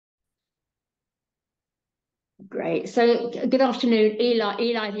Great. So, good afternoon,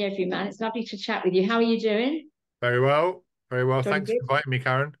 Eli the Everyman. It's lovely to chat with you. How are you doing? Very well. Very well. Jolly Thanks for good. inviting me,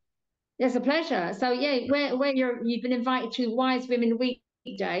 Karen. It's a pleasure. So, yeah, where you've been invited to Wise Women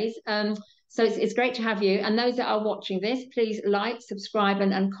Weekdays. So it's great to have you. And those that are watching this, please like, subscribe,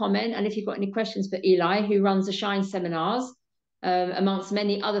 and comment. And if you've got any questions for Eli, who runs the Shine seminars, amongst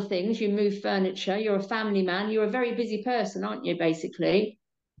many other things, you move furniture. You're a family man. You're a very busy person, aren't you? Basically.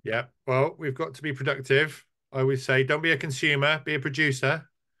 Yeah. Well, we've got to be productive. I always say, don't be a consumer, be a producer.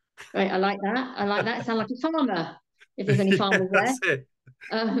 Right. I like that. I like that. Sound like a farmer. If there's any Yeah, farmers there. that's it.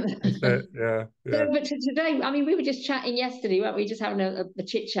 Um, That's it. Yeah. So, Yeah. but today, I mean, we were just chatting yesterday, weren't we? Just having a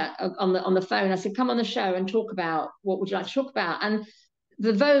chit chat on the phone. I said, "Come on the show and talk about what would you like to talk about?" And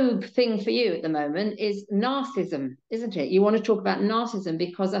the vogue thing for you at the moment is narcissism, isn't it? You want to talk about narcissism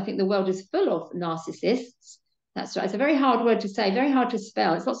because I think the world is full of narcissists. That's right. It's a very hard word to say, very hard to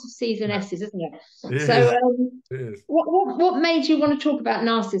spell. It's lots of C's and Yeah. S's, isn't it? It So, is. It is. what made you want to talk about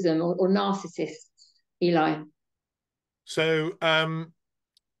narcissism or narcissists, Eli? So,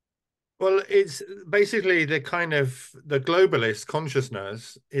 well, it's basically the globalist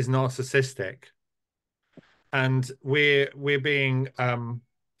consciousness is narcissistic, and we're being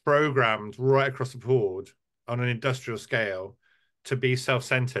programmed right across the board on an industrial scale to be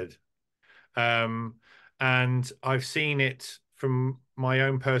self-centered. Um, and I've seen it from my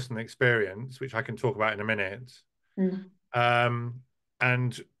own personal experience, which I can talk about in a minute. Mm, Um,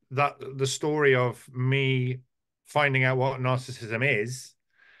 and that the story of me finding out what narcissism is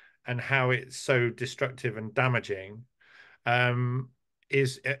and how it's so destructive and damaging um,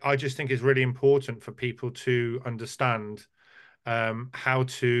 is, I just think, is really important for people to understand how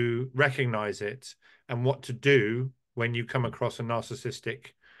to recognize it and what to do when you come across a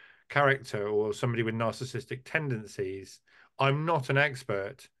narcissistic character or somebody with narcissistic tendencies. I'm not an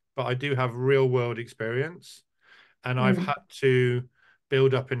expert, but I do have real world experience, and I've mm. had to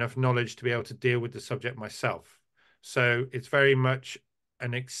build up enough knowledge to be able to deal with the subject myself. So it's very much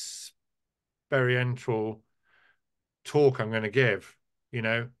an experiential talk I'm going to give.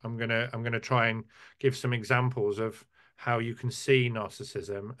 I'm going to try and give some examples of how you can see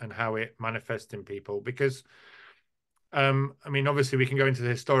narcissism and how it manifests in people, because I mean, obviously, we can go into the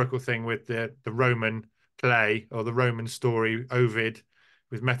historical thing with the Roman play or the Roman story, Ovid,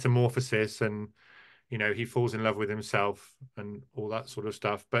 with metamorphosis, and he falls in love with himself and all that sort of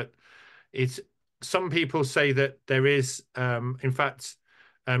stuff. But it's some people say that there is, in fact,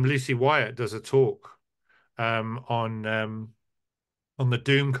 Lucy Wyatt does a talk um, on um, on the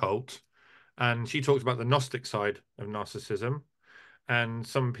Doom cult, and she talks about the Gnostic side of narcissism. And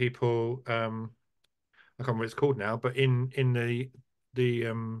some people I can't remember what it's called now, but in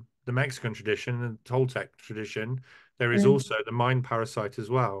the Mexican tradition and Toltec tradition, there is Mm. also the mind parasite as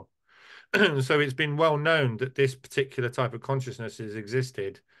well. So it's been well known that this particular type of consciousness has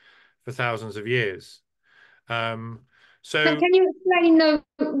existed for thousands of years. Um, so Can you explain though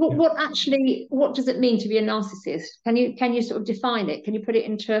yeah, what does it mean to be a narcissist? Can you sort of define it? Can you put it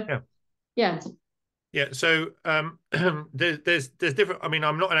into yeah, yeah. yeah. So there's different. I mean,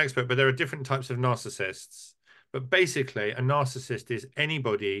 I'm not an expert, but there are different types of narcissists. But basically, a narcissist is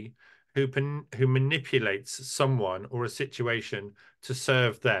anybody who manipulates someone or a situation to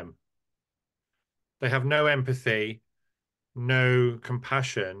serve them. They have no empathy, no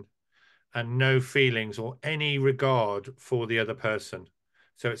compassion, and no feelings or any regard for the other person.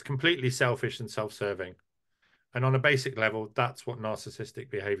 So it's completely selfish and self-serving. And on a basic level, that's what narcissistic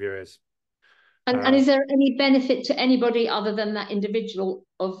behavior is. And Uh, is there any benefit to anybody other than that individual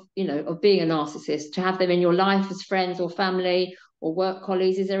of being a narcissist to have them in your life as friends or family or work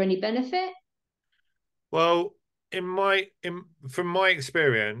colleagues? Is there any benefit? well, from my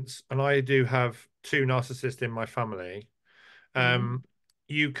experience, and I do have two narcissists in my family, Mm. um,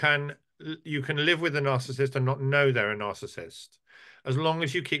 you can you can live with a narcissist and not know they're a narcissist, as long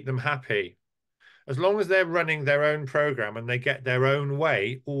as you keep them happy. As long as they're running their own program and they get their own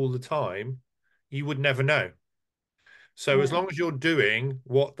way all the time, you would never know. So as Right. long as you're doing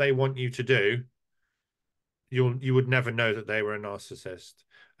what they want you to do, you would never know that they were a narcissist.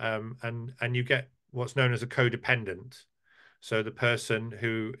 And you get what's known as a codependent. So the person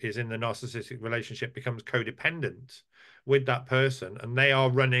who is in the narcissistic relationship becomes codependent with that person, and they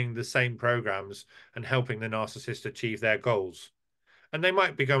are running the same programs and helping the narcissist achieve their goals. And they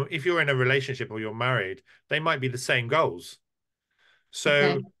might become, if you're in a relationship or you're married, they might be the same goals. Okay.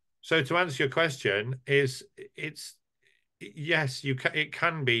 So, so to answer your question, it's yes, it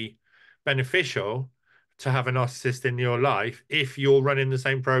can be beneficial to have a narcissist in your life if you're running the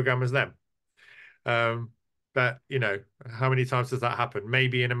same program as them. Um, but how many times does that happen?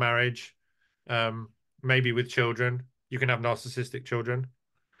 Maybe in a marriage, um, maybe with children. You can have narcissistic children,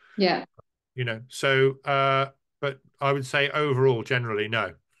 Yeah. So, but I would say overall, generally,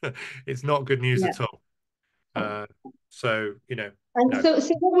 no, it's not good news Yeah. at all. So, And no.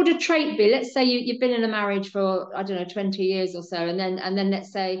 so what would a trait be? Let's say you've been in a marriage for, I don't know, 20 years or so, and then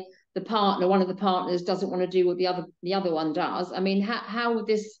let's say one of the partners doesn't want to do what the other one does. I mean, how would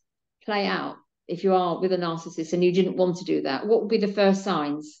this play out if you are with a narcissist and you didn't want to do that? What would be the first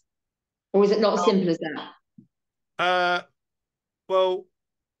signs? Or is it not as simple as that? Uh, well,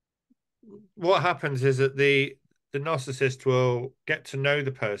 what happens is that the narcissist will get to know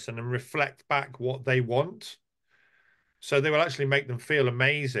the person and reflect back what they want. So they will actually make them feel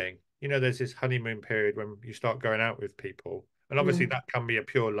amazing. There's this honeymoon period when you start going out with people. And obviously Mm, that can be a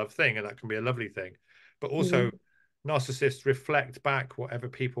pure love thing and that can be a lovely thing. But also mm, narcissists reflect back whatever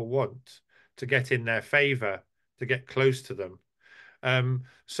people want to get in their favor, to get close to them.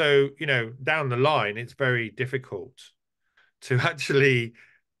 So, down the line, it's very difficult to actually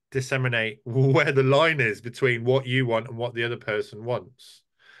disseminate where the line is between what you want and what the other person wants.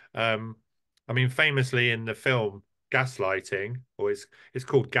 Um, I mean, famously in the film Gaslighting, or it's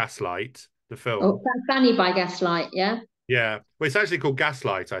called Gaslight, the film. Oh, Fanny by Gaslight, yeah? Yeah, well, it's actually called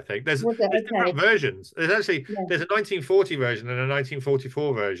Gaslight, I think. There's Was it? there's different Okay. versions. Yeah. There's a 1940 version and a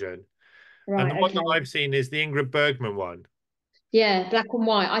 1944 version, and the Right, one that okay. I've seen is the Ingrid Bergman one. Yeah, black and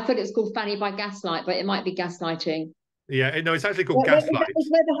white. I thought it was called Fanny by Gaslight, but it might be gaslighting. Yeah, no, it's actually called It's Gaslight.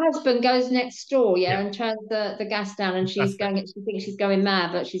 where the husband goes next door, yeah, Yeah, and turns the gas down, and that's it. she thinks she's going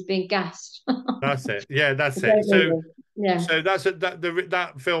mad, but she's being gassed. That's it. Yeah, that's Great it. So movie. Yeah, So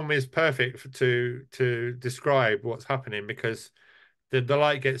that film is perfect to describe what's happening because the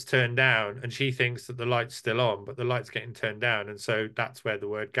light gets turned down and she thinks that the light's still on, but the light's getting turned down, and so that's where the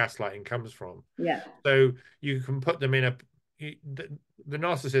word gaslighting comes from. yeah, So you can put them in the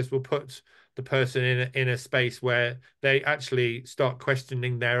narcissist will put the person in a space where they actually start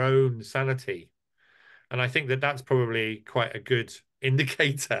questioning their own sanity, and I think that that's probably quite a good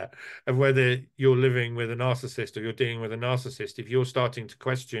indicator of whether you're living with a narcissist or you're dealing with a narcissist. If you're starting to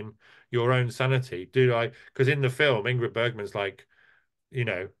question your own sanity, because in the film, Ingrid Bergman's like, you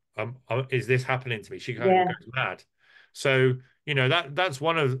know, is this happening to me? She kind of yeah. goes mad. So, that's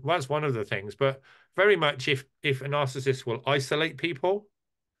one of the things. But very much if a narcissist will isolate people,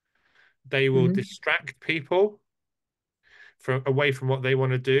 they will Mhm. distract people from away from what they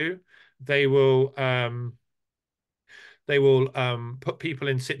want to do. They will put people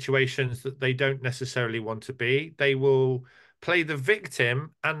in situations that they don't necessarily want to be. They will play the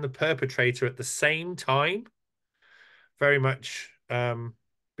victim and the perpetrator at the same time. Very much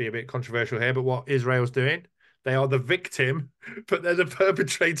be a bit controversial here, but what Israel's doing, they are the victim, but they're the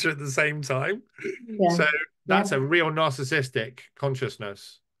perpetrator at the same time. Yeah, So yeah. that's a real narcissistic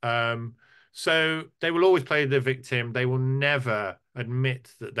consciousness. So they will always play the victim. They will never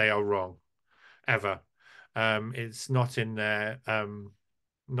admit that they are wrong, ever. It's not in their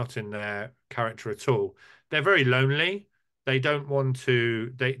character at all. They're very lonely. They don't want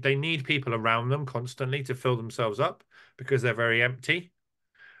to. They need people around them constantly to fill themselves up because they're very empty.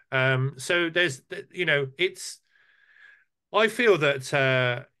 So it's. I feel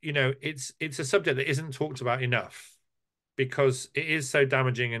that it's a subject that isn't talked about enough because it is so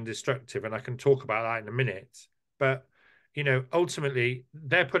damaging and destructive, and I can talk about that in a minute. But ultimately,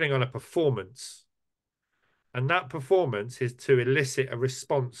 they're putting on a performance, and that performance is to elicit a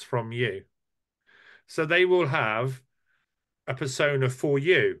response from you. So they will have a persona for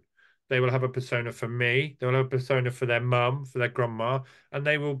you. They will have a persona for me. They will have a persona for their mum, for their grandma, and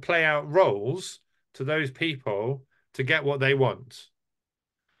they will play out roles to those people to get what they want.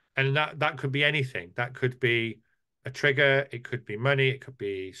 And that could be anything. That could be a trigger. It could be money. It could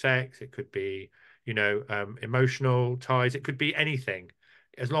be sex. It could be, emotional ties. It could be anything,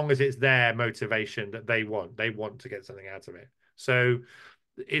 as long as it's their motivation that they want. They want to get something out of it. So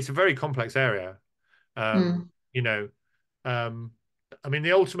it's a very complex area. Um, Mm. you know, um, I mean,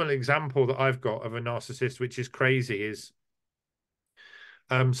 the ultimate example that I've got of a narcissist, which is crazy, is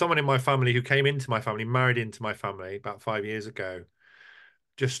someone in my family who came into my family, married into my family about 5 years ago,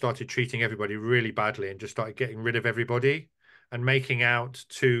 just started treating everybody really badly and just started getting rid of everybody and making out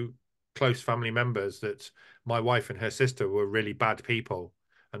to close family members that my wife and her sister were really bad people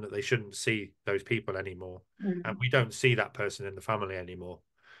and that they shouldn't see those people anymore. And Mm. we don't see that person in the family anymore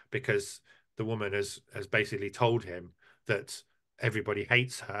because the woman has basically told him that everybody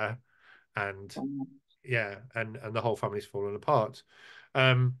hates her, and yeah, and the whole family's fallen apart.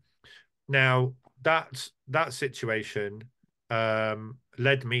 Um, Now that situation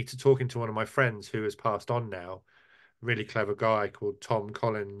led me to talking to one of my friends who has passed on now, really clever guy called Tom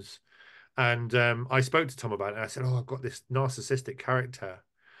Collins. And I spoke to Tom about it. And I said, "Oh, I've got this narcissistic character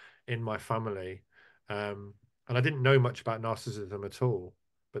in my family." And I didn't know much about narcissism at all,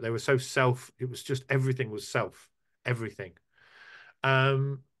 but they were so self, it was just everything was self, everything.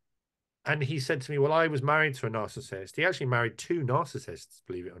 Um, and he said to me, "Well, I was married to a narcissist." He actually married two narcissists,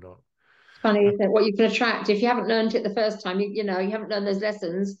 believe it or not. It's funny, isn't it? What you can attract if you haven't learned it the first time, you know, you haven't learned those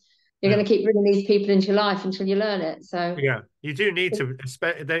lessons, you're Yeah. going to keep bringing these people into your life until you learn it. So, Yeah, you do need to.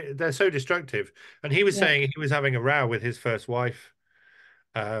 They're so destructive. And he was yeah, saying he was having a row with his first wife,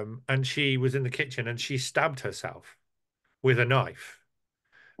 and she was in the kitchen and she stabbed herself with a knife,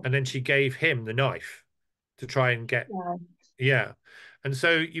 and then she gave him the knife to try and get. yeah, Yeah, and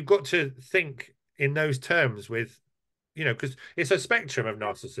so you've got to think in those terms with, because it's a spectrum of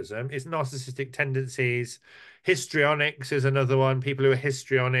narcissism. It's narcissistic tendencies. Histrionics is another one. People who are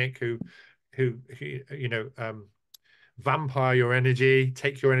histrionic, who vampire your energy,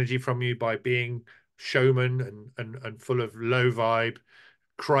 take your energy from you by being showman and full of low vibe,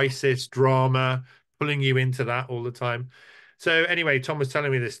 crisis, drama, pulling you into that all the time. So anyway, Tom was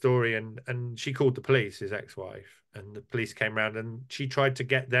telling me this story, and she called the police, his ex-wife, and the police came around and she tried to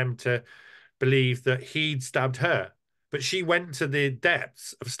get them to believe that he'd stabbed her, but she went to the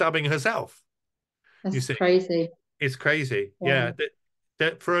depths of stabbing herself. You that's see, crazy. it's crazy. Yeah, Yeah,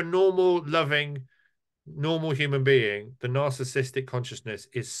 that for a normal, loving, normal human being, the narcissistic consciousness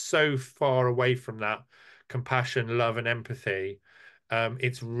is so far away from that compassion, love, and empathy.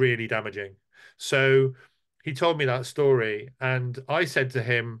 It's really damaging. So he told me that story, and I said to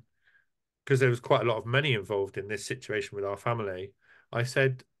him, because there was quite a lot of money involved in this situation with our family, I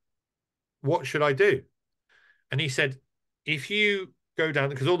said, "What should I do?" And he said, "If you go down,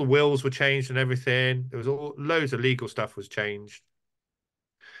 because all the wills were changed and everything, there was loads of legal stuff was changed."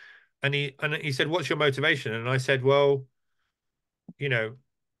 And he said, "What's your motivation?" And I said, "Well, you know,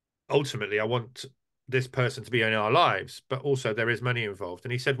 ultimately I want this person to be in our lives, but also there is money involved."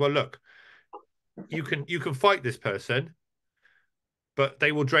 And he said, "Well, look, you can fight this person, but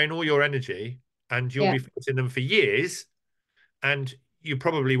they will drain all your energy and you'll yeah, be fighting them for years and you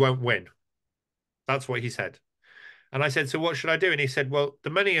probably won't win." That's what he said. And I said, "So what should I do?" And he said, "Well, the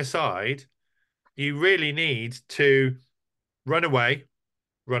money aside, you really need to run away,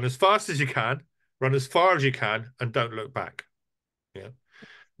 run as fast as you can, run as far as you can, and don't look back." Yeah.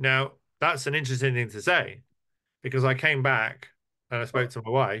 Now, that's an interesting thing to say, because I came back and I spoke to my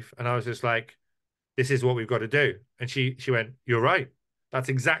wife and I was just like, "This is what we've got to do." And she went, "You're right. That's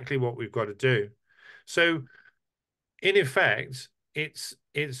exactly what we've got to do." So in effect, it's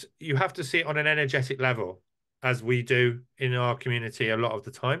you have to see it on an energetic level, as we do in our community a lot of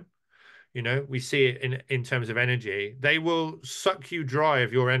the time. We see it in terms of energy. They will suck you dry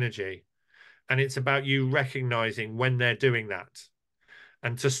of your energy. And it's about you recognizing when they're doing that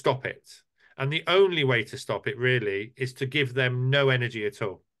and to stop it. And the only way to stop it really is to give them no energy at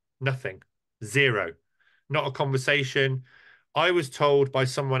all. Nothing. Zero. Not a conversation. I was told by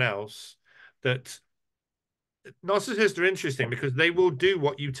someone else that narcissists are interesting because they will do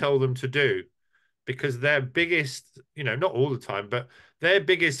what you tell them to do, because their biggest, not all the time, but their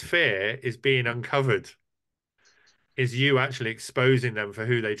biggest fear is being uncovered, is you actually exposing them for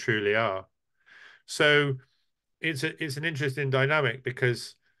who they truly are. So it's an interesting dynamic,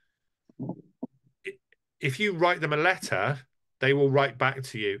 because if you write them a letter, they will write back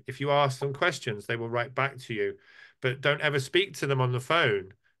to you. If you ask them questions, they will write back to you. But don't ever speak to them on the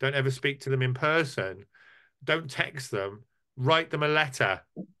phone. Don't ever speak to them in person. Don't text them. Write them a letter.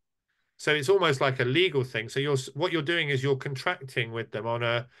 So it's almost like a legal thing. So what you're doing is you're contracting with them on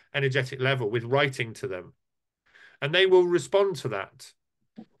a energetic level with writing to them, and they will respond to that.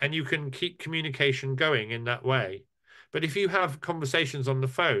 And you can keep communication going in that way. But if you have conversations on the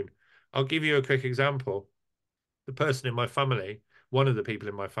phone, I'll give you a quick example. The person in my family, one of the people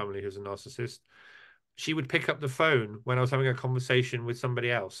in my family who's a narcissist, she would pick up the phone when I was having a conversation with somebody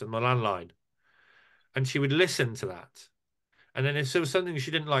else on the landline, and she would listen to that. And then if there was something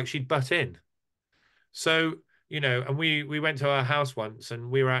she didn't like, she'd butt in. So, and we went to our house once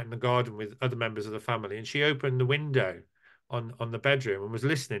and we were out in the garden with other members of the family, and she opened the window on the bedroom and was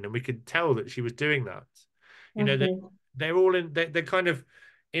listening, and we could tell that she was doing that. You know, okay. they're all they're kind of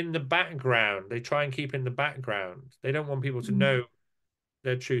in the background. They try and keep in the background. They don't want people to know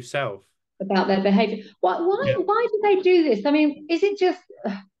their true self. About their behavior. Yeah. Why do they do this? I mean, is it just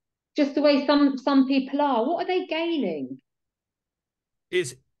the way some people are? What are they gaining?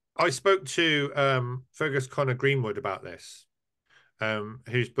 Is I spoke to Fergus Connor Greenwood about this,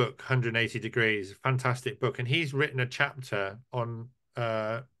 whose book 180 Degrees, fantastic book, and he's written a chapter on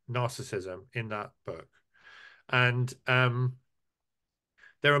narcissism in that book. And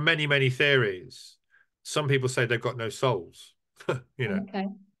there are many, many theories. Some people say they've got no souls. You know, Okay.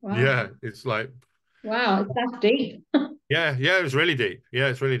 Wow. yeah, it's like, Wow, it's that deep. yeah, yeah, it's really deep. Yeah,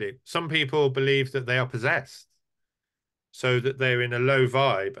 it's really deep. Some people believe that they are possessed, so that they're in a low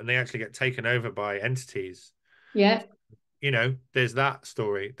vibe and they actually get taken over by entities. Yeah. You know, there's that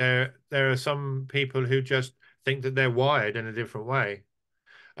story. There are some people who just think that they're wired in a different way.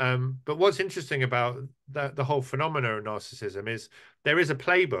 But what's interesting about the whole phenomena of narcissism is there is a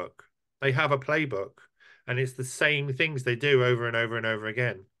playbook. They have a playbook, and it's the same things they do over and over and over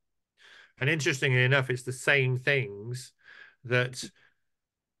again. And interestingly enough, it's the same things that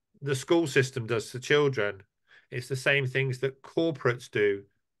the school system does to children. It's the same things that corporates do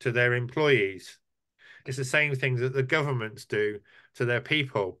to their employees. It's the same things that the governments do to their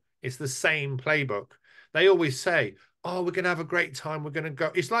people. It's the same playbook. They always say, oh, we're going to have a great time. We're going to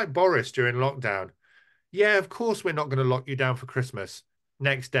go. It's like Boris during lockdown. Yeah, of course, we're not going to lock you down for Christmas.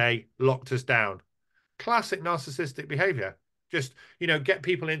 Next day, locked us down. Classic narcissistic behavior. Just, get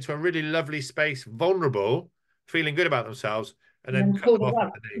people into a really lovely space, vulnerable, feeling good about themselves, and And then then cut pull them the off at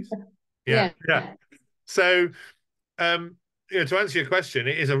rug. the knees. Yeah, Yeah. yeah. So, to answer your question,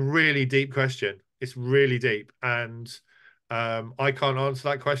 it is a really deep question. It's really deep, and I can't answer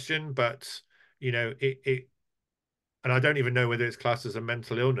that question. But and I don't even know whether it's classed as a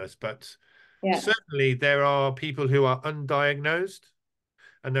mental illness. But Yeah. certainly, there are people who are undiagnosed,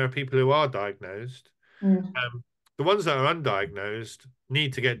 and there are people who are diagnosed. Mm. The ones that are undiagnosed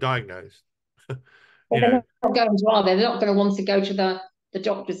need to get diagnosed. But You they're know, not going to, are they? They're not going to want to go to the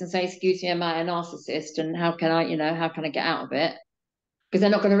doctors and say, excuse me, am I a narcissist? And how can how can I get out of it? Because they're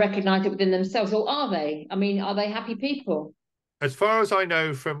not going to recognize it within themselves. Or are they? I mean, are they happy people? as far as I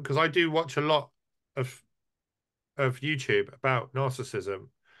know from, because I do watch a lot of YouTube about narcissism.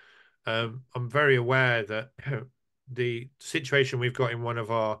 I'm very aware that the situation we've got in one of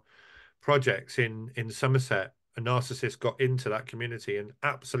our projects in Somerset, a narcissist got into that community and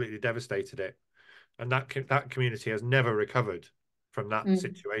absolutely devastated it, and that community has never recovered from that Mm.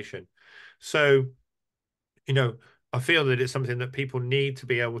 situation. So, you know, I feel that it's something that people need to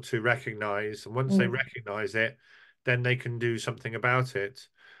be able to recognize, and once they Mm. recognize it, then they can do something about it.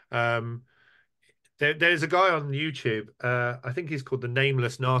 Um, there's a guy on YouTube. I think he's called the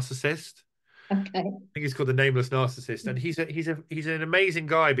Nameless Narcissist. Okay. I think he's called the Nameless Narcissist, and he's an amazing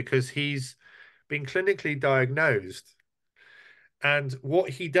guy because he's been clinically diagnosed. And what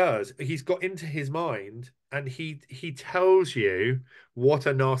he does, he's got into his mind, and he tells you what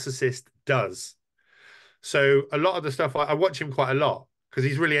a narcissist does. So a lot of the stuff I watch him quite a lot because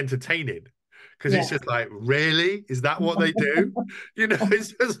he's really entertaining. Because it's Yeah. just like, really? Is that what they do?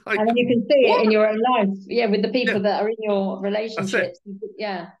 It's just And like, then you can see it what? in your own life. Yeah, with the Yeah, people that are in your that's it. relationships.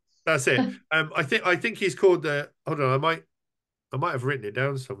 Yeah. That's it. I think he's called the. Hold on, I might have written it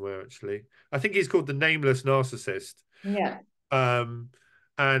down somewhere actually. I think he's called the Nameless Narcissist. Yeah. Um,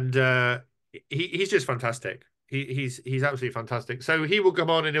 and he's just fantastic. He's absolutely fantastic. So he will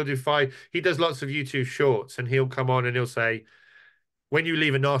come on and he'll do five. He does lots of YouTube shorts, and he'll come on and he'll say, when you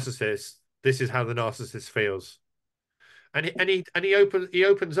leave a narcissist, this is how the narcissist feels. And he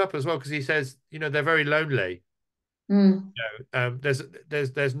opens up as well because he says, they're very lonely. Mm.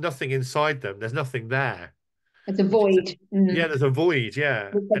 There's nothing inside them. There's nothing there. It's a Which is, void. yeah, Mm. there's a void.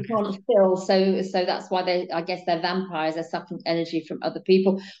 Yeah, Which they can't fill. So that's why I guess they're vampires. They're sucking energy from other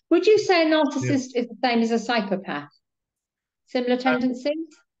people. Would you say a yeah. narcissist is the same as a psychopath? Similar tendencies?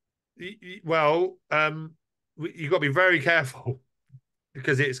 Well, you got to be very careful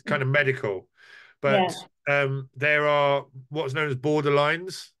because it's kind of medical. Yeah. But there are what's known as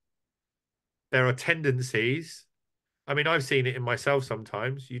borderlines. There are tendencies. I mean, I've seen it in myself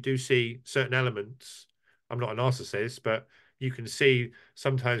sometimes. You do see certain elements. I'm not a narcissist, but you can see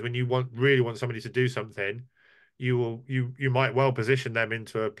sometimes when you really want somebody to do something, you might well position them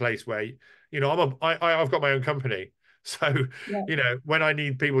into a place where I've got my own company. So, Yeah. when I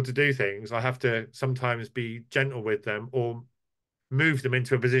need people to do things, I have to sometimes be gentle with them or move them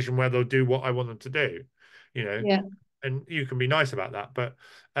into a position where they'll do what I want them to do, you know, Yeah. and you can be nice about that. But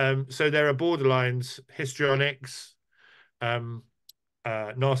so there are borderlines, histrionics, um,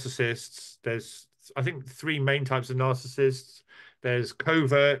 narcissists. There's, I think, three main types of narcissists. There's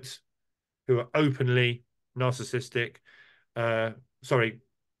covert, who are openly narcissistic. Uh, sorry,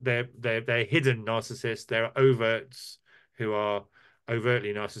 they're hidden narcissists. There are overts who are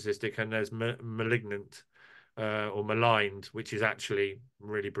overtly narcissistic, and there's malignant or maligned, which is actually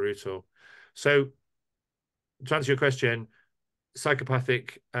really brutal. So, to answer your question,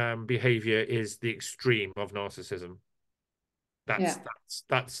 psychopathic behavior is the extreme of narcissism. That's Yeah. that's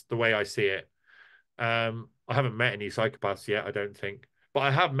that's the way I see it. I haven't met any psychopaths yet, I don't think. but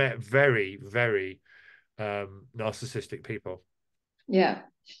I have met very, very narcissistic people. Yeah.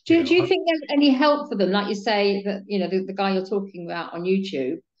 You Do know, you think there's any help for them? Like you say that, you know, the guy you're talking about on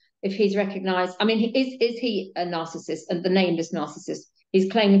YouTube, if he's recognized, I mean, is he a narcissist and the nameless narcissist?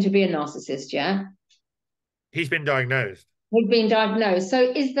 He's claiming to be a narcissist, yeah? he's been diagnosed. He's been diagnosed. So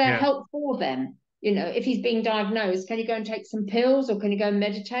is there Yeah. help for them? You know, if he's being diagnosed, can you go and take some pills or can you go and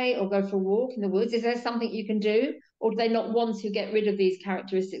meditate or go for a walk in the woods? Is there something you can do? Or do they not want to get rid of these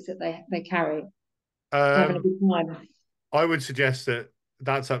characteristics that they carry? Having a Um, good time. I would suggest that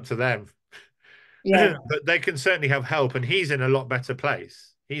that's up to them. Yeah, But they can certainly have help, and he's in a lot better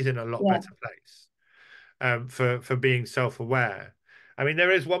place. He's in a lot yeah, better place for being self-aware. I mean,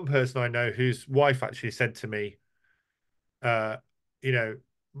 there is one person I know whose wife actually said to me, uh, you know,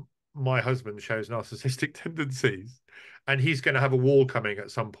 my husband shows narcissistic tendencies, and he's going to have a wall coming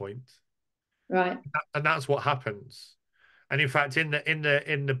at some point, right. and that's what happens. And in fact, in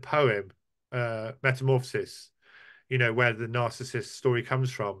the poem, Metamorphosis, you know, where the narcissist story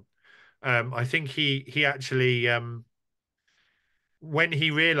comes from, I think he actually when he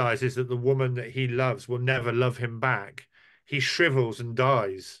realizes that the woman that he loves will never love him back, he shrivels and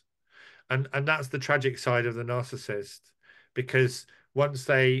dies. And that's the tragic side of the narcissist, because once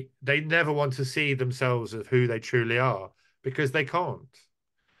they never want to see themselves of who they truly are, because they can't.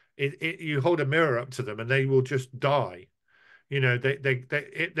 You hold a mirror up to them and they will just die. You know,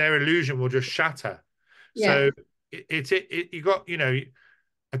 their illusion will just shatter. Yeah. So you got, you know,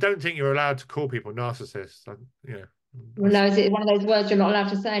 I don't think you're allowed to call people narcissists. You know, Well, no, is it one of those words you're not allowed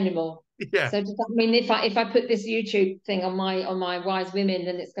to say anymore? yeah. So does that mean if I put this YouTube thing on my wise women,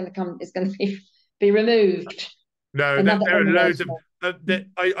 then it's going to come, it's going to be removed? No, Another there are loads of. emulation.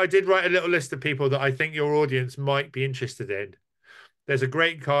 I did write a little list of people that I think your audience might be interested in. There's a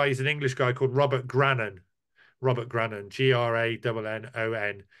great guy, he's an English guy called Robert Grannon. Robert Grannon,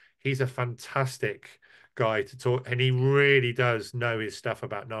 Grannon. He's a fantastic guy to talk, and he really does know his stuff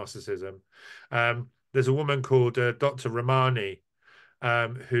about narcissism. There's a woman called Dr. Ramani,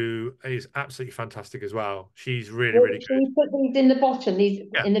 who is absolutely fantastic as well. She's really, Well, really shall good. we put these in the bottom, these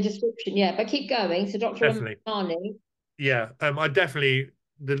Yeah, in the description? Yeah, but keep going. So Dr. definitely. Amani, Yeah, I definitely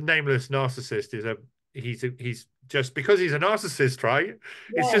the nameless narcissist is a he's just because he's a narcissist, right?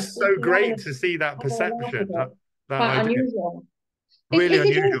 It's yes, just he's so been great to see that having a laugh perception, at it. that Quite idea. unusual. Really Is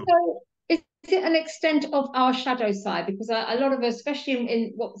it unusual. also is it an extent of our shadow side? Because a lot of us, especially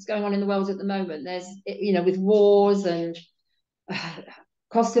in what's going on in the world at the moment, there's you know with wars and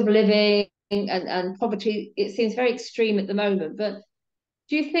cost of living and poverty, it seems very extreme at the moment. But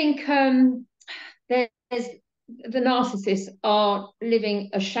do you think there's the narcissists are living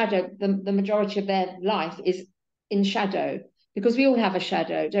a shadow, the majority of their life is in shadow? Because we all have a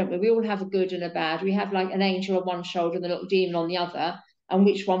shadow, don't we? We all have a good and a bad. We have like an angel on one shoulder and a little demon on the other, and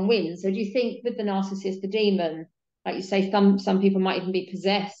which one wins? So do you think with the narcissist, the demon, like you say, some people might even be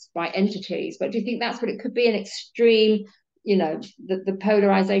possessed by entities, but do you think that's what it could be, an extreme, you know, the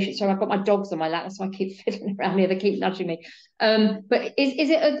polarization? So I've got my dogs on my lap, so I keep fiddling around here, they keep nudging me. But is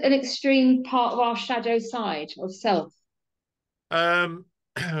it an extreme part of our shadow side of self? Um,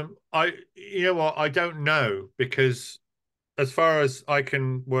 I you know what, I don't know, because as far as I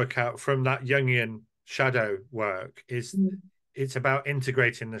can work out from that Jungian shadow work, is Mm. it's about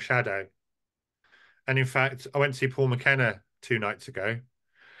integrating the shadow. And in fact, I went to see Paul McKenna 2 nights ago.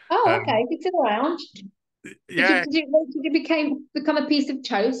 Oh, Um, okay. It's still around. yeah, Did you become a piece of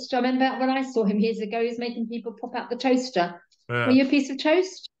toast? I remember when I saw him years ago, he was making people pop out the toaster. Were uh, you a piece of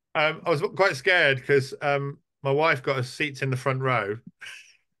toast? I was quite scared because my wife got us seats in the front row.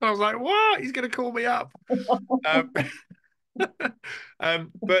 I was like, "What? He's going to call me up."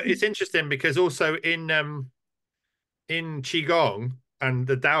 Um, but it's interesting because also in Qigong and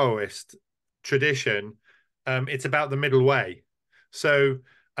the Taoist tradition, it's about the middle way. So,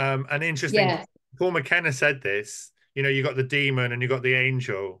 an interesting, Yes. Paul McKenna said this. You know, you got the demon and you got the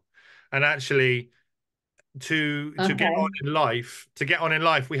angel, and actually, to get on Okay. in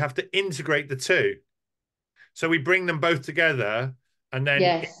life, we have to integrate the two. So we bring them both together, and then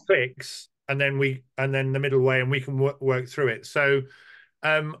it Yes. clicks, and then the middle way, and we can work through it. So,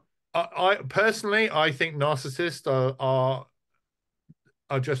 um, I personally, I think narcissists are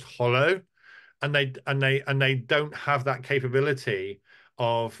just hollow, and they don't have that capability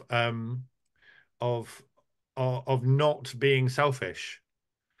of of of not being selfish,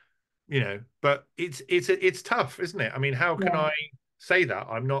 you know. But it's tough, isn't it? I mean, how can Yeah. I say that?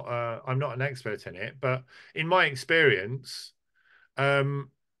 I'm not an expert in it, but in my experience,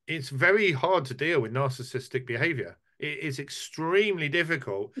 it's very hard to deal with narcissistic behavior. It is extremely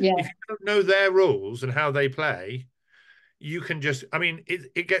difficult if Yeah. you don't know their rules and how they play. you can just, I mean,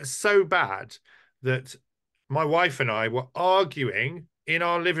 it gets so bad that my wife and I were arguing in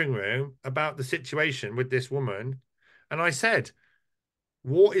our living room about the situation with this woman. And I said,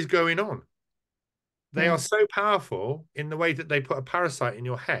 what is going on? They are Yeah. so powerful in the way that they put a parasite in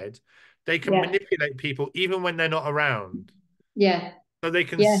your head. They can Yeah. manipulate people even when they're not around. Yeah. So they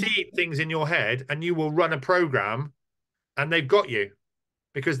can Yeah. see things in your head and you will run a program and they've got you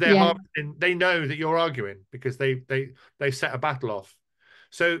because they're Yeah. harvesting, they know that you're arguing because they've set a battle off.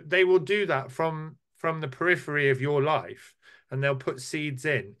 So they will do that from the periphery of your life and they'll put seeds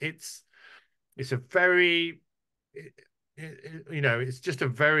in. It's a very it's just a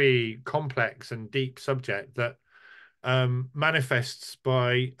very complex and deep subject that manifests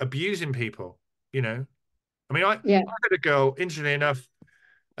by abusing people, you know. I mean, Yeah. I had a girl, interestingly enough,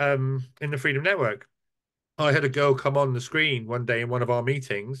 in the Freedom Network. I had a girl come on the screen one day in one of our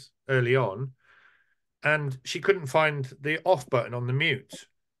meetings early on, and she couldn't find the off button on the mute.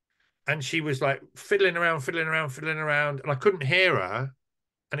 And she was like fiddling around, fiddling around, fiddling around, and I couldn't hear her.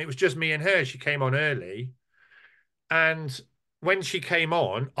 And it was just me and her. She came on early. And when she came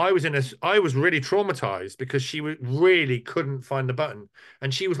on, I was really traumatized because really couldn't find the button.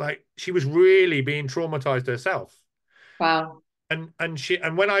 And she was really being traumatized herself. Wow. And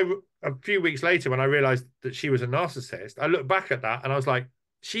when a few weeks later, when I realized that she was a narcissist, I looked back at that and I was like,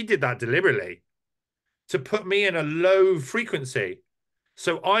 she did that deliberately to put me in a low frequency.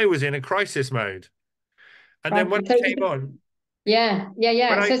 So I was in a crisis mode. And Right. then when So I came on, yeah, yeah,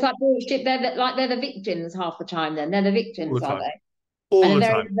 when yeah. So I it's like bullshit. They're the victims half the time. Then they're the all the victims, are time, they? all And the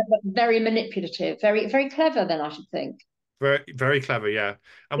they're time. very manipulative, very clever. Then I should think. Very, very clever, yeah.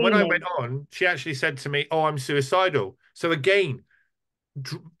 And when I went Scheming. on, she actually said to me, "Oh, I'm suicidal." So again,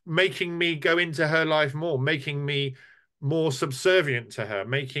 making me go into her life more, making me more subservient to her,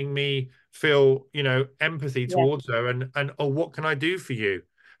 making me feel, empathy Yeah, towards her and oh, what can I do for you?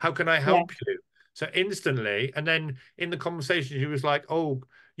 How can I yeah. help you? So instantly, and then in the conversation, she was like, "Oh,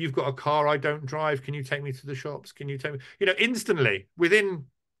 you've got a car, I don't drive. Can you take me to the shops? Can you take me?" Instantly, within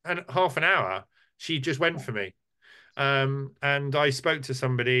half an hour, she just went for me. And I spoke to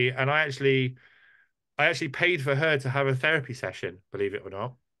somebody, and I actually paid for her to have a therapy session, believe it or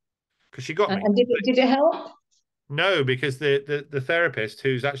not, because she got me. And did it help? No, because the therapist,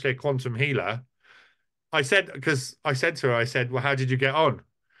 who's actually a quantum healer, I said to her, I said, "Well, how did you get on?"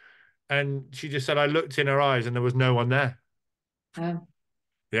 And she just said, "I looked in her eyes and there was no one there." Um,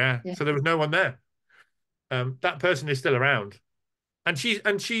 Yeah, yeah, so there was no one there. That person is still around, and she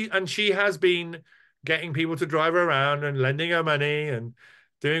has been getting people to drive her around and lending her money and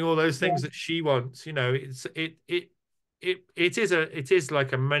doing all those yeah. things that she wants. It is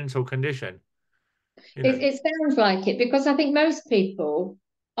like a mental condition. You know, It sounds like it because I think most people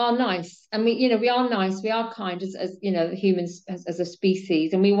are nice, and we are nice, we are kind as humans as a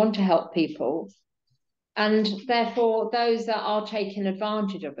species, and we want to help people. And therefore, those that are taking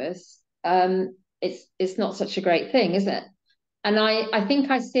advantage of us, it's not such a great thing, is it? And I think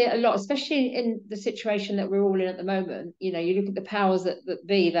I see it a lot, especially in the situation that we're all in at the moment. You look at the powers that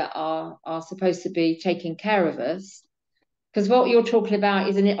be that are supposed to be taking care of us, because what you're talking about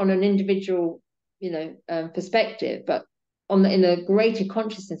is on an individual, perspective, but in the greater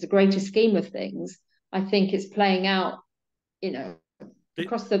consciousness, a greater scheme of things, I think it's playing out, you know, it,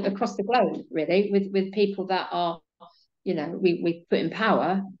 across the globe, really, with people that are, we put in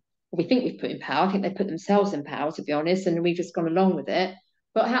power, we think we've put in power. I think they put themselves in power, to be honest, and we've just gone along with it.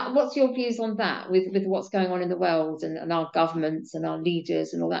 But what's your views on that, with what's going on in the world and our governments and our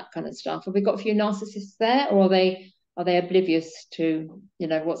leaders and all that kind of stuff? Have we got a few narcissists there, or are they oblivious to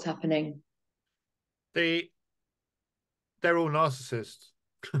what's happening? they they're all narcissists.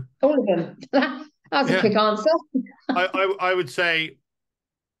 All of them. That's a Yeah, quick answer. I would say.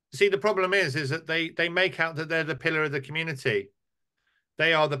 See, the problem is that they make out that they're the pillar of the community.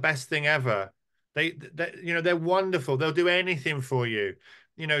 They are the best thing ever. They're wonderful. They'll do anything for you.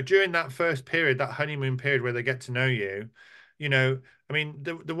 During that first period, that honeymoon period where they get to know you, I mean,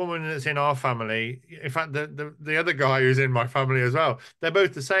 the woman that's in our family, in fact, the other guy who's in my family as well, they're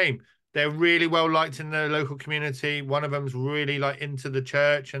both the same. They're really well liked in their local community. One of them's really like into the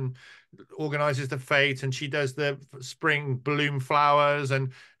church and organizes the fete, and she does the spring bloom flowers,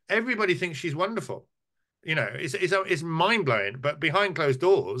 and everybody thinks she's wonderful. It's mind blowing, but behind closed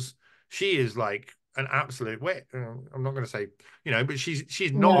doors, she is like an absolute wit. I'm not going to say, but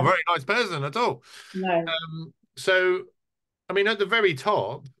she's not a No, very nice person at all. no. So, I mean, at the very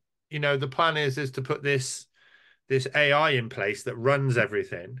top, the plan is to put this AI in place that runs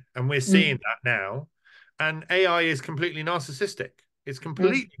everything, and we're seeing Mm, that now. And AI is completely narcissistic. It's Mm.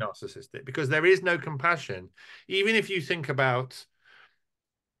 completely narcissistic because there is no compassion. Even if you think about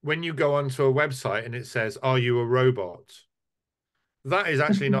when you go onto a website and it says, "Are you a robot?" That is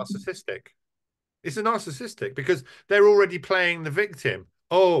actually narcissistic. It's a narcissistic because they're already playing the victim.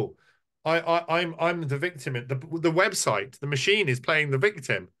 Oh, I'm the victim. The website, the machine is playing the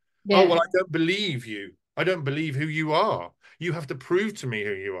victim. Oh, well, Yeah. I don't believe you. I don't believe who you are. You have to prove to me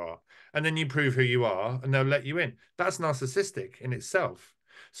who you are. And then you prove who you are, and they'll let you in. That's narcissistic in itself.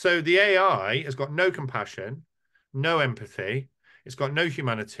 So the AI has got no compassion, no empathy, it's got no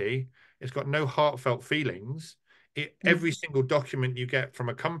humanity, it's got no heartfelt feelings. Mm. Every single document you get from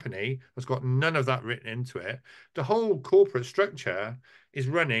a company has got none of that written into it. The whole corporate structure is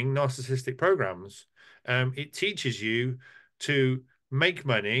running narcissistic programs. It teaches you to make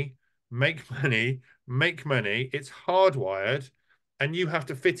money, make money, make money. It's hardwired, and you have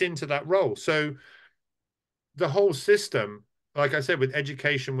to fit into that role. So the whole system, like I said, with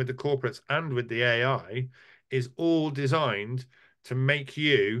education, with the corporates, and with the AI, is all designed to make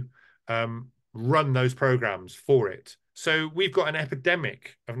you run those programs for it. So we've got an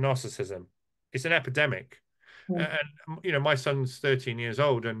epidemic of narcissism. It's an epidemic. Mm. And, my son's 13 years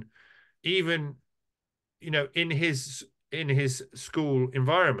old, and even, in his school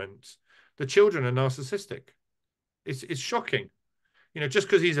environment, the children are narcissistic. It's shocking. Just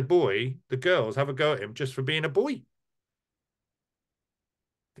because he's a boy, the girls have a go at him just for being a boy.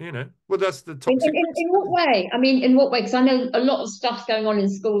 Well, that's the toxic In what masculinity. way? I mean, in what way? Because I know a lot of stuff's going on in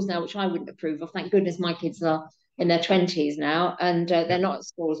schools now, which I wouldn't approve of. Thank goodness my kids are in their 20s now and Yeah. they're not at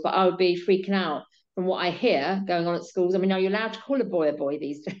schools, but I would be freaking out from what I hear going on at schools. I mean, are you allowed to call a boy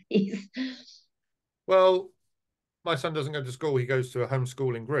these days? Well, my son doesn't go to school. He goes to a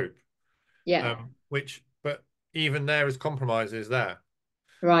homeschooling group, Yeah, but even there is compromises there,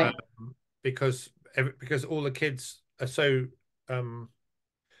 um, right. because all the kids are so um,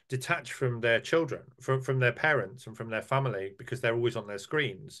 detached from their children, from their parents and from their family because they're always on their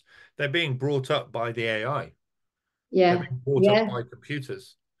screens. They're being brought up by the AI. They're Yeah, being brought up yeah, by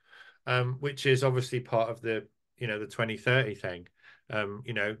computers, which is obviously part of the 2030 thing.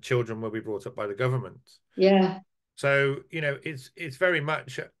 Children will be brought up by the government. yeah. So, it's very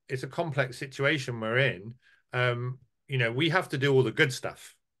much it's a complex situation we're in. We have to do all the good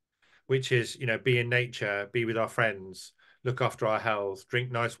stuff, which is, be in nature, be with our friends, look after our health,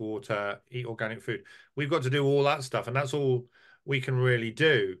 drink nice water, eat organic food. We've got to do all that stuff, and that's all we can really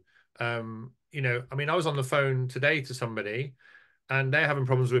do. I mean, I was on the phone today to somebody, and they're having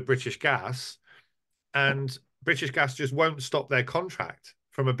problems with British Gas, and British Gas just won't stop their contract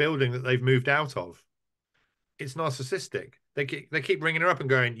from a building that they've moved out of. It's narcissistic. They keep bringing her up and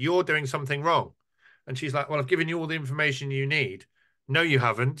going, "You're doing something wrong," and she's like, "Well, I've given you all the information you need." No, you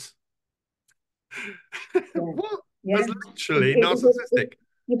haven't. Yeah. What? Yeah. That's literally narcissistic.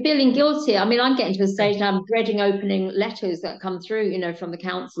 You're feeling guilty. I mean, I'm getting to a stage now, I'm dreading opening letters that come through, from the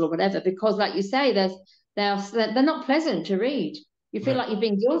council or whatever, because like you say, they're not pleasant to read. You feel No. like you're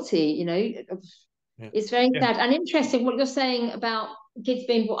being guilty. Yeah. It's very Yeah. sad and interesting what you're saying about kids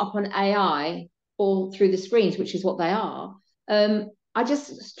being brought up on AI all through the screens, which is what they are. I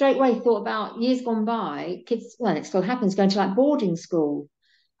just straight away thought about years gone by, kids, well, it still happens, going to like boarding school.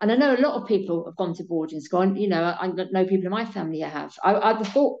 And I know a lot of people have gone to boarding school, and I know people in my family have. I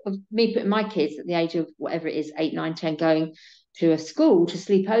thought of me putting my kids at the age of whatever it is, 8, 9, 10, going to a school to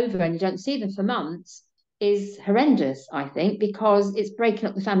sleep over, and you don't see them for months, is horrendous. I think because it's breaking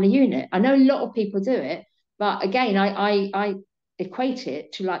up the family unit. I know a lot of people do it, but again, I equate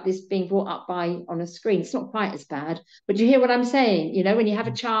it to like this being brought up by on a screen. It's not quite as bad, but do you hear what I'm saying? When you have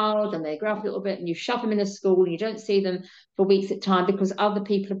a child and they grow up a little bit, and you shove them in a school and you don't see them for weeks at a time because other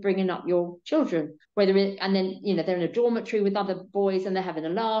people are bringing up your children, and then they're in a dormitory with other boys and they're having a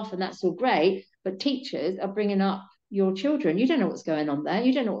laugh, and that's all great, but teachers are bringing up your children. You don't know what's going on there.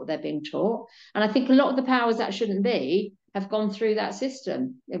 You don't know what they're being taught. And I think a lot of the powers that shouldn't be have gone through that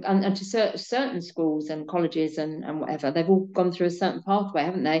system, and to certain schools and colleges and whatever, they've all gone through a certain pathway,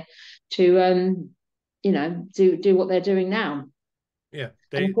 haven't they, to do what they're doing now. Yeah.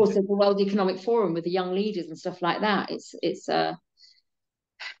 And They, of course, there's the World Economic Forum with the young leaders and stuff like that. It's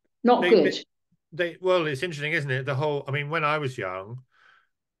not they, good. well, it's interesting, isn't it? I mean, when I was young,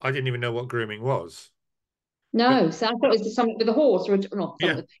 I didn't even know what grooming was. But No, so I thought it was something with a horse or not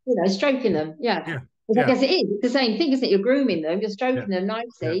yeah, something, stroking them. Yeah, yeah, because I yeah, guess it is. It's the same thing, isn't it? You're grooming them, you're yeah, stroking them yeah,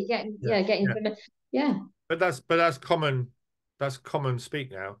 nicely, getting yeah, getting yeah. them. Yeah, But that's common. That's common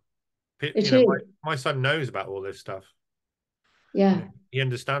speak now. it is. My son knows about all this stuff. Yeah, He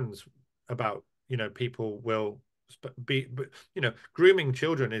understands about, people will but grooming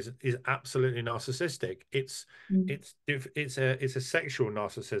children is absolutely narcissistic. It's a sexual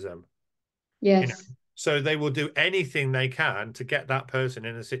narcissism. Yes. So they will do anything they can to get that person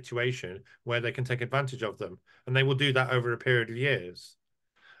in a situation where they can take advantage of them, and they will do that over a period of years.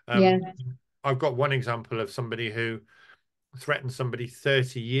 Yeah. I've got one example of somebody who threatened somebody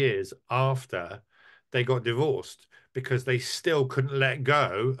 30 years after they got divorced because they still couldn't let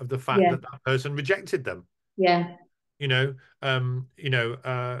go of the fact Yeah. that that person rejected them. Yeah. You know, I mean,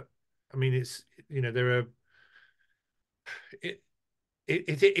 there are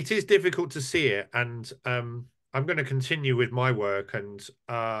it, it is difficult to see it, and I'm going to continue with my work, and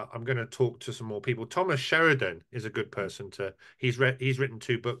I'm going to talk to some more people. Thomas Sheridan is a good person to. He's written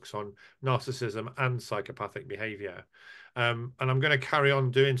 2 books on narcissism and psychopathic behavior, and I'm going to carry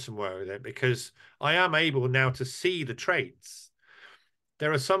on doing some work with it because I am able now to see the traits.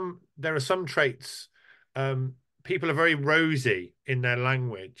 There are some traits. People are very rosy in their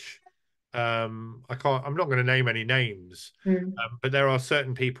language. I'm not going to name any names, but there are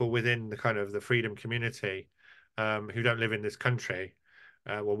certain people within the kind of the freedom community who don't live in this country.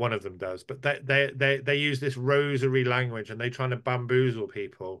 Well, one of them does, but they use this rosary language, and they try to bamboozle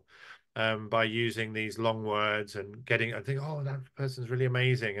people by using these long words and getting. I think, oh, that person's really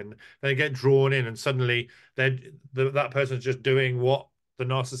amazing, and they get drawn in, and suddenly that person's just doing what the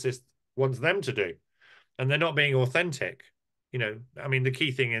narcissist wants them to do, and they're not being authentic. I mean, the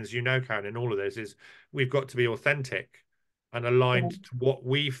key thing is, Karen, in all of this is we've got to be authentic and aligned to what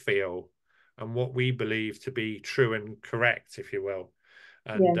we feel and what we believe to be true and correct, if you will.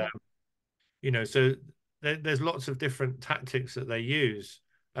 And, so there's lots of different tactics that they use.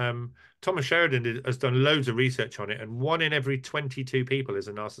 Thomas Sheridan has done loads of research on it, and 1 in every 22 people is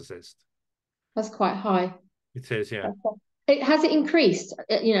a narcissist. That's quite high. It is, yeah. Has it increased,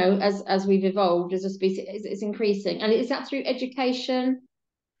 as we've evolved as a species? It's increasing. And is that through education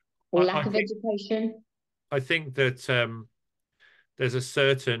or lack of education? I think that there's a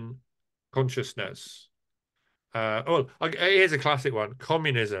certain consciousness. Here's a classic one.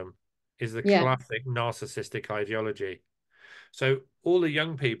 Communism is the classic narcissistic ideology. So all the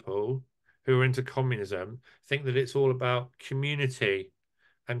young people who are into communism think that it's all about community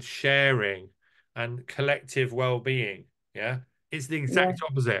and sharing and collective well-being. Yeah. It's the exact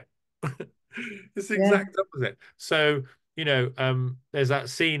opposite. It's the exact opposite. So, there's that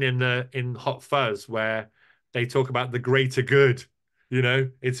scene in Hot Fuzz where they talk about the greater good.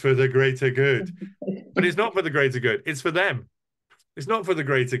 It's for the greater good. But it's not for the greater good. It's for them. It's not for the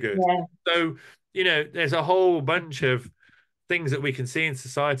greater good. So, there's a whole bunch of things that we can see in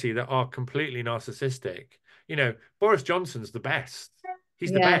society that are completely narcissistic. Boris Johnson's the best.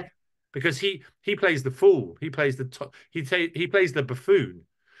 He's the best because he plays the fool. He plays he plays the buffoon.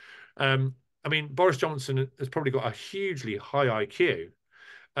 I mean, Boris Johnson has probably got a hugely high IQ.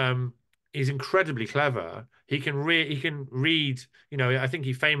 He's incredibly clever. He can read. I think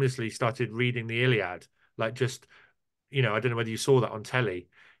he famously started reading the Iliad, like just, I don't know whether you saw that on telly.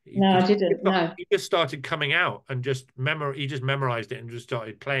 No, I didn't. No. He just started coming out and he just memorized it and just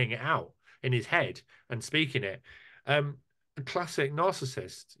started playing it out in his head and speaking it. A classic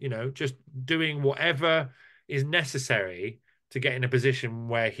narcissist, just doing whatever is necessary to get in a position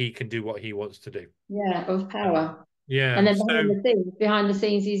where he can do what he wants to do. Yeah, of power. Yeah. And then behind the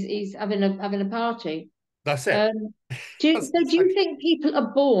scenes, he's having a party. That's it. Do you think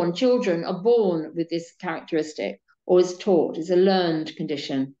children are born with this characteristic, or is taught? Is a learned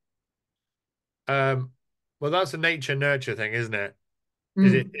condition? Well, that's a nature nurture thing, isn't it?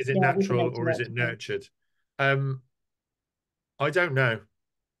 Is it natural or is it nurtured? I don't know.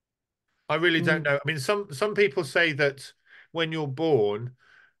 I really don't know. I mean, some people say that when you're born,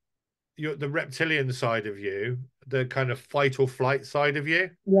 the reptilian side of you, the kind of fight or flight side of you,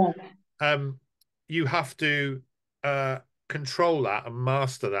 you have to control that and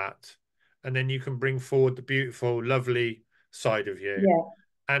master that, and then you can bring forward the beautiful, lovely side of you.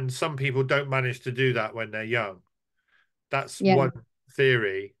 And some people don't manage to do that when they're young. That's one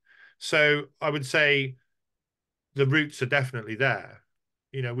theory. So I would say the roots are definitely there.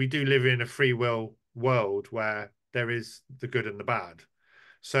 We do live in a free will world where there is the good and the bad.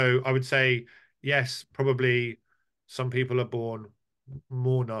 So I would say, yes, probably some people are born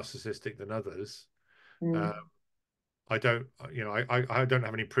more narcissistic than others. I don't, I don't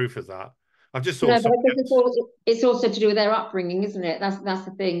have any proof of that. I've just but it's also to do with their upbringing, isn't it? That's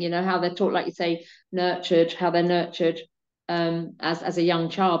the thing, how they're taught, like you say, nurtured, how they're nurtured as a young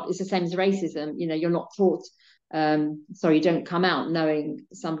child. It's the same as racism. You're not taught. You don't come out knowing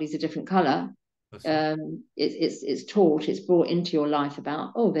somebody's a different color. it's taught, it's brought into your life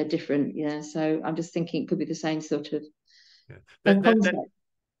about, oh, they're different, so I'm just thinking it could be the same sort of concept.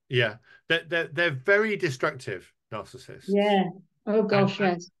 Yeah, they're very destructive narcissists. Yeah. Oh gosh,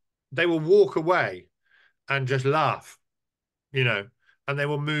 and yes. they will walk away and just laugh, and they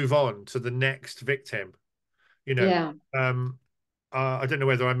will move on to the next victim. Yeah. I don't know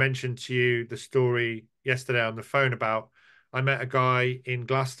whether I mentioned to you the story yesterday on the phone about I met a guy in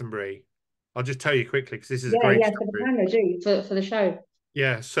Glastonbury. I'll just tell you quickly because this is a Yeah, great yeah, for the story. camera, for the show.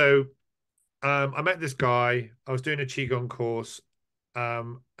 Yeah, so I met this guy. I was doing a Qigong course,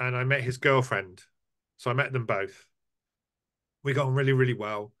 and I met his girlfriend. So I met them both. We got on really, really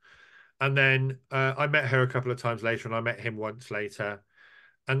well. And then I met her a couple of times later, and I met him once later.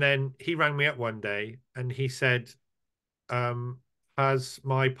 And then he rang me up one day and he said, has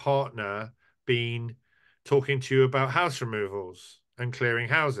my partner been talking to you about house removals and clearing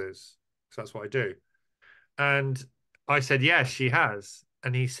houses? Because that's what I do. And I said, yes, she has.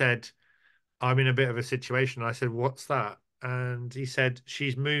 And he said, I'm in a bit of a situation. I said, what's that? And he said,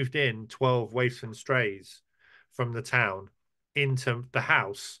 she's moved in 12 waifs and strays from the town into the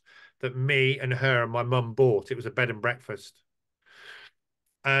house that me and her and my mum bought. It was a bed and breakfast.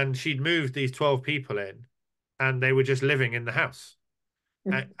 And she'd moved these 12 people in and they were just living in the house.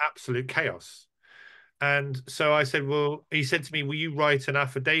 Absolute chaos. And so I said, well, he said to me, will you write an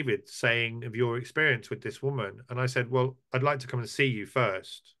affidavit saying of your experience with this woman? And I said, well, I'd like to come and see you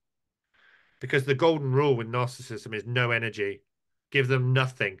first. Because the golden rule with narcissism is no energy. Give them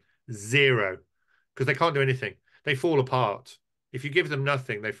nothing, zero, because they can't do anything. They fall apart. If you give them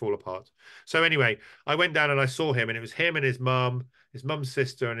nothing, they fall apart. So anyway, I went down and I saw him, and it was him and his mum's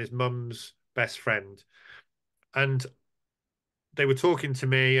sister, and his mum's best friend. And they were talking to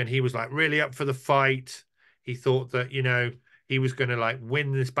me, and he was like really up for the fight. He thought that, he was going to like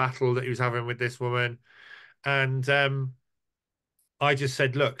win this battle that he was having with this woman. And I just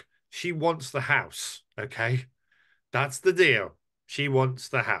said, look, she wants the house. Okay. That's the deal. She wants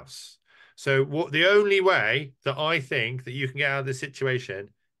the house. So the only way that I think that you can get out of this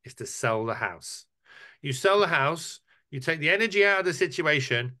situation is to sell the house. You sell the house, you take the energy out of the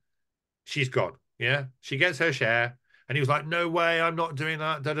situation, she's gone. Yeah. She gets her share. And he was like, no way, I'm not doing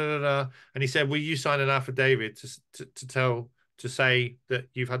that. Da, da, da, da. And he said, will you sign an affidavit to say that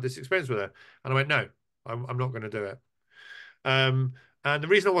you've had this experience with her? And I went, no, I'm not going to do it. And the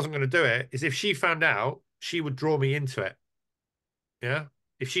reason I wasn't going to do it is if she found out, she would draw me into it. Yeah.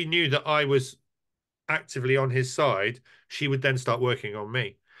 If she knew that I was actively on his side, she would then start working on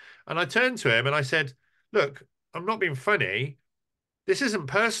me. And I turned to him and I said, look, I'm not being funny. This isn't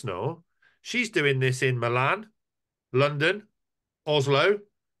personal. She's doing this in Milan, London, Oslo,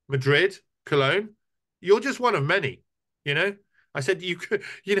 Madrid, Cologne. You're just one of many, you know? I said, you've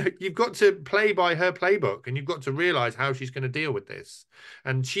got to play by her playbook and you've got to realize how she's going to deal with this.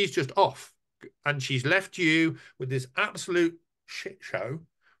 And she's just off. And she's left you with this absolute shit show.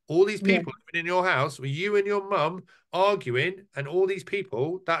 All these people living in your house with you and your mum arguing, and all these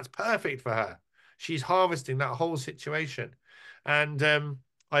people, that's perfect for her. She's harvesting that whole situation. And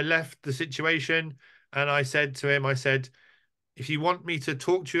I left the situation and I said to him, I said, if you want me to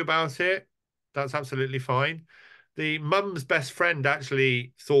talk to you about it, that's absolutely fine. The mum's best friend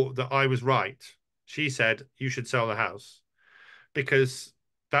actually thought that I was right. She said, you should sell the house because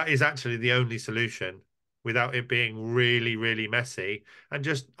that is actually the only solution without it being really, really messy and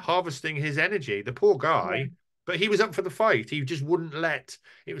just harvesting his energy. The poor guy, but he was up for the fight. He just wouldn't let,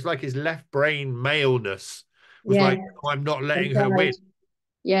 it was like his left brain maleness was like, oh, I'm not letting her win.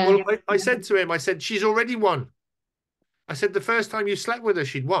 Yeah. Well, I said to him, I said, she's already won. I said, the first time you slept with her,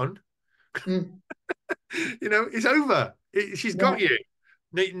 she'd won. It's over. She's got you.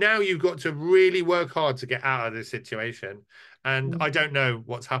 Now you've got to really work hard to get out of this situation. And I don't know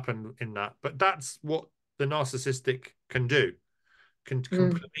what's happened in that, but that's what the narcissistic can do, can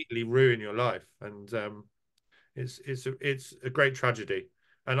completely ruin your life. And it's a great tragedy.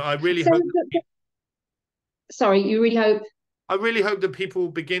 And I really hope sorry, you really hope. I really hope that people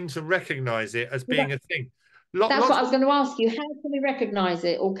begin to recognize it as being a thing. That's what I was going to ask you. How can we recognize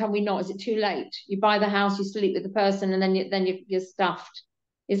it, or can we not? Is it too late? You buy the house, you sleep with the person, and then you're stuffed.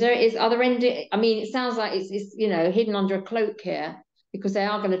 Are there any? I mean, it sounds like it's hidden under a cloak here, because they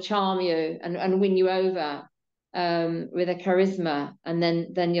are going to charm you and win you over with a charisma, and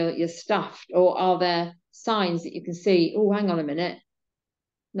then you're stuffed. Or are there signs that you can see? Oh, hang on a minute,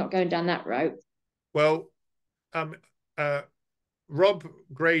 not going down that route. Well, Rob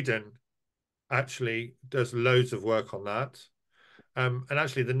Graydon actually does loads of work on that. And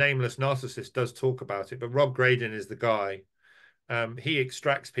actually, the Nameless Narcissist does talk about it, but Rob Graydon is the guy. He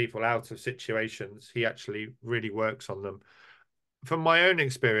extracts people out of situations. He actually really works on them. From my own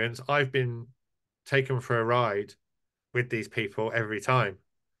experience, I've been taken for a ride with these people every time.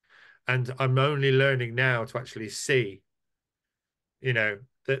 And I'm only learning now to actually see, the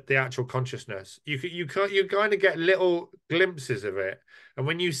actual consciousness. You kind of get little glimpses of it. And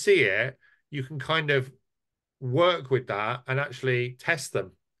when you see it, you can kind of work with that and actually test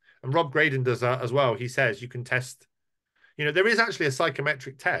them. And Rob Graydon does that as well. He says you can test, there is actually a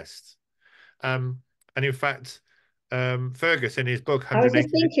psychometric test. And in fact, Fergus in his book I was just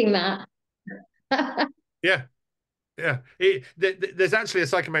 180, thinking that. I, yeah, yeah, there's actually a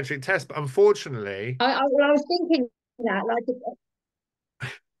psychometric test, but unfortunately, well, I was thinking that,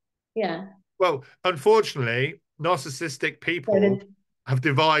 like, yeah. well, unfortunately, narcissistic So people have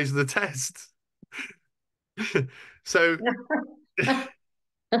devised the test. So,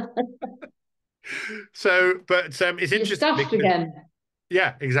 it's you're interesting stuffed because, again.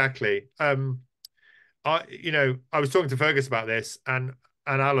 yeah, exactly. I was talking to Fergus about this and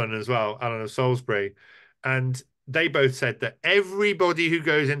Alan as well, Alan of Salisbury, and they both said that everybody who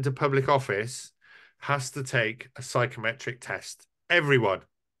goes into public office has to take a psychometric test. Everyone.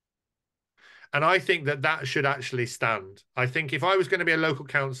 And I think that that should actually stand. I think if I was going to be a local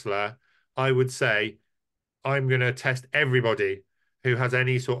councillor, I would say I'm going to test everybody who has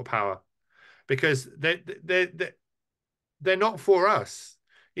any sort of power because they're not for us.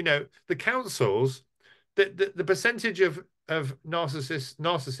 The councils, the percentage of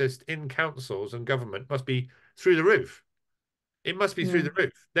narcissists in councils and government must be through the roof. It must be through the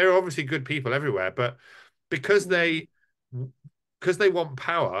roof. There are obviously good people everywhere, but because they because they want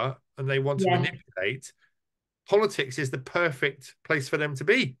power and they want to Yeah, manipulate, politics is the perfect place for them to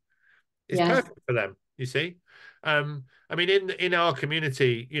be. It's yeah, perfect for them, you see. I mean, in our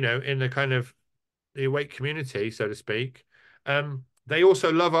community, in the kind of the awake community, so to speak, they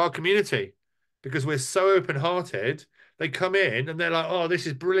also love our community because we're so open-hearted. They come in and they're like, "Oh, this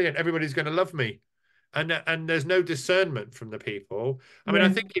is brilliant. Everybody's going to love me," and there's no discernment from the people. I mean, I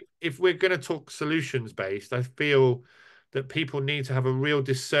yeah, think if we're going to talk solutions based, I feel that people need to have a real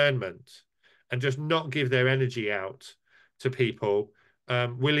discernment and just not give their energy out to people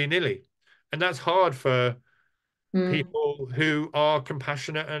willy-nilly, and that's hard for mm, people who are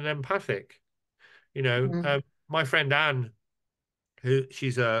compassionate and empathic. mm, My friend Anne, who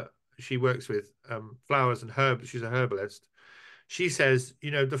she works with flowers and herbs. She's a herbalist. She says,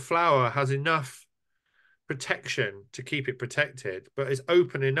 the flower has enough protection to keep it protected, but is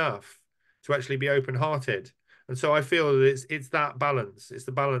open enough to actually be open-hearted. And so I feel that it's that balance. It's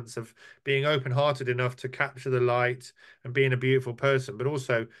the balance of being open-hearted enough to capture the light and being a beautiful person, but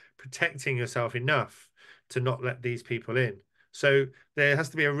also protecting yourself enough to not let these people in. So there has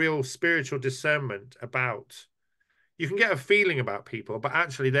to be a real spiritual discernment about. You can get a feeling about people, but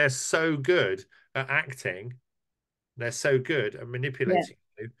actually they're so good at acting, they're so good at yeah. manipulating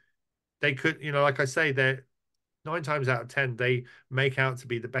you. They could, like I say, they're 9 times out of 10, they make out to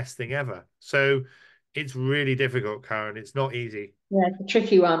be the best thing ever. So it's really difficult, Karen. It's not easy. Yeah, it's a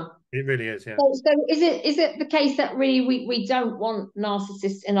tricky one. It really is, yeah. So is it the case that really we don't want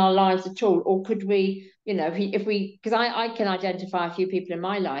narcissists in our lives at all, or could we, if we, because I can identify a few people in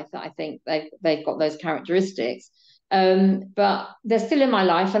my life that I think they've got those characteristics, but they're still in my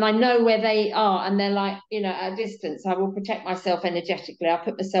life, and I know where they are, and they're like, at a distance. I will protect myself energetically. I'll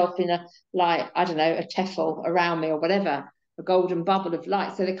put myself in a, like, I don't know, a tefel around me or whatever, a golden bubble of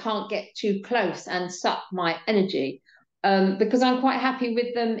light, so they can't get too close and suck my energy, because I'm quite happy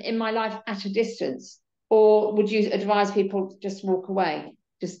with them in my life at a distance? Or would you advise people to just walk away?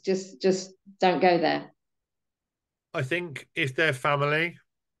 Just don't go there. I think if they're family,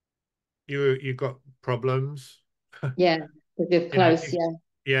 you've got problems. Yeah, if you're You know, close, if, yeah.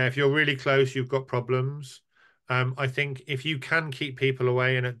 yeah, if you're really close, you've got problems. I think if you can keep people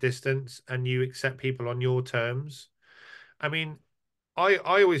away and at distance and you accept people on your terms, I mean, I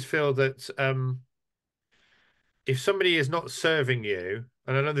always feel that if somebody is not serving you,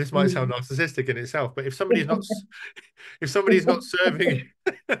 and I know this might sound Mm. narcissistic in itself, but if somebody's not serving you,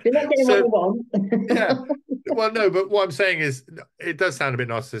 You're not getting what so you want. yeah. Well, no, but what I'm saying is it does sound a bit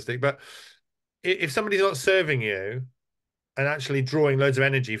narcissistic, but if somebody's not serving you and actually drawing loads of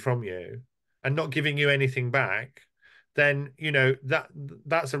energy from you and not giving you anything back, then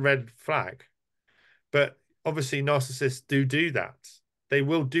that's a red flag. But obviously, narcissists do that. They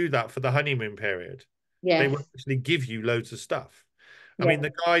will do that for the honeymoon period. They will Yes, actually give you loads of stuff. I mean,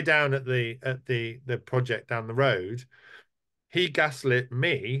 yes, the guy down at the project down the road, he gaslit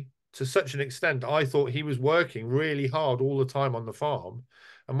me to such an extent. I thought he was working really hard all the time on the farm.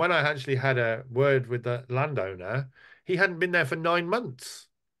 And when I actually had a word with the landowner, he hadn't been there for 9 months.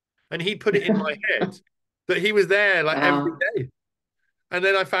 And he put it in my head that he was there like every Wow. day. And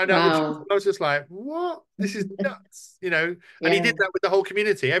then I found out the truth. Wow. I was just like, what? This is nuts, you know? And he Yeah. did that with the whole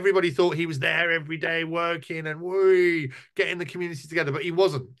community. Everybody thought he was there every day working and getting the community together, but he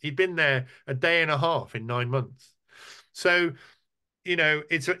wasn't. He'd been there a day and a half in 9 months. So, you know,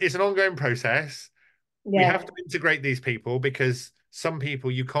 it's an ongoing process. We have Yeah. to integrate these people because some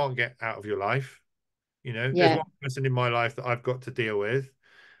people you can't get out of your life. You know, there's Yeah. one person in my life that I've got to deal with.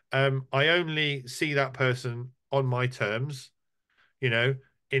 I only see that person on my terms, you know,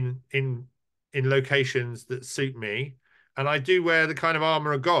 in in in locations that suit me, and I do wear the kind of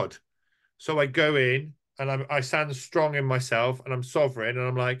armor of God. So I go in and I stand strong in myself, and I'm sovereign, and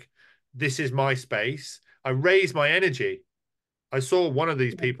I'm like, this is my space. I raise my energy. I saw one of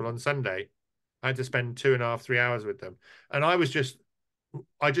these people on Sunday. I had to spend 2.5, 3 hours with them, and I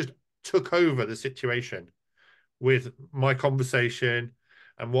just took over the situation with my conversation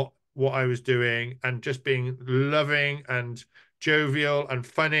and what I was doing, and just being loving and jovial and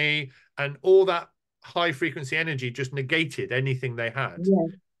funny, and all that high frequency energy just negated anything they had, Yeah.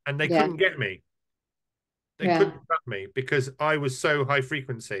 and they Yeah. couldn't get me. They Yeah. couldn't cut me because I was so high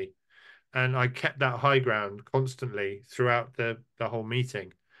frequency, and I kept that high ground constantly throughout the whole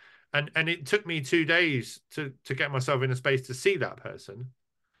meeting. And it took me 2 days to get myself in a space to see that person.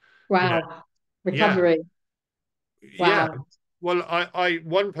 You know, Wow. yeah, Recovery. yeah. Wow. Well, I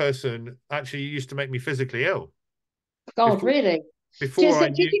one person actually used to make me physically ill God, before really? before So I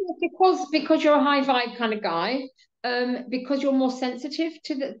do you knew. think it's because you're a high vibe kind of guy, because you're more sensitive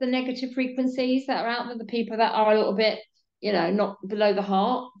to the negative frequencies that are out there, the people that are a little bit, not below the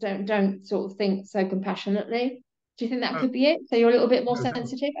heart, don't sort of think so compassionately. Do you think that Oh, could be it? So you're a little bit more no doubt,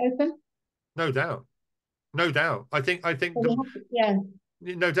 sensitive, open? no doubt, no doubt. I think Well, the yeah,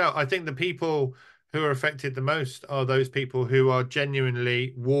 no doubt. I think the people who are affected the most are those people who are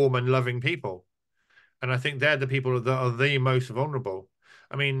genuinely warm and loving people, and I think they're the people that are the most vulnerable.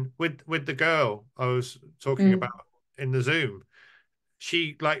 I mean, with the girl I was talking about mm, in the Zoom,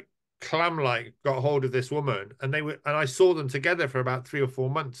 she like clam like got hold of this woman, and I saw them together for about 3 or 4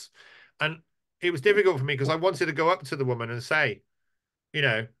 months, and it was difficult for me because I wanted to go up to the woman and say, you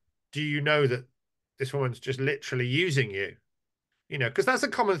know, do you know that this woman's just literally using you? You know, because that's a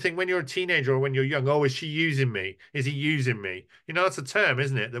common thing when you're a teenager or when you're young. Oh, is she using me? Is he using me? You know, that's a term,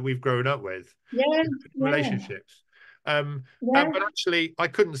 isn't it, that we've grown up with yeah, in yeah, relationships. Um, yeah, but actually, I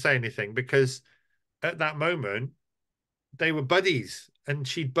couldn't say anything because at that moment they were buddies, and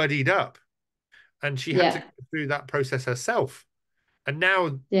she'd buddied up, and she had to yeah, go through that process herself. And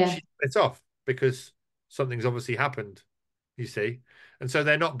now yeah, she's split off because something's obviously happened, you see. And so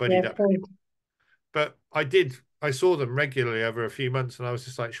they're not yeah, buddied of up course. anymore. But I saw them regularly over a few months, and I was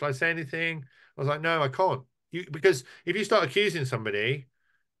just like, shall I say anything? I was like, no, I can't. Because if you start accusing somebody,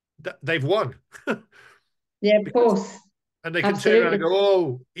 they've won. Yeah, of Because course. and they can turn around Absolutely. and go,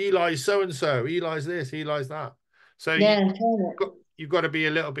 oh, Eli's so and so, Eli's this, Eli's that. So Yeah, you've got to be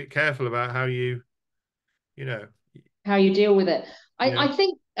a little bit careful about how you know, how you deal with it. yeah, I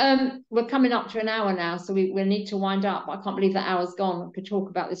think we're coming up to an hour now, so we need to wind up. I can't believe that hour's gone. I could talk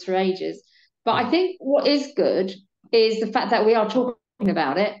about this for ages. But I yeah, think what is good is the fact that we are talking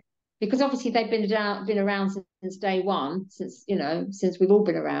about it, because obviously they've been around since day one, since we've all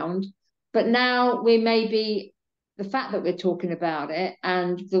been around. But now we may be the fact that we're talking about it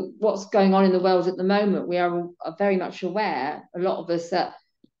and what's going on in the world at the moment, we are very much aware, a lot of us, that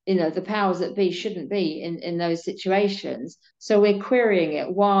the powers that be shouldn't be in those situations. So we're querying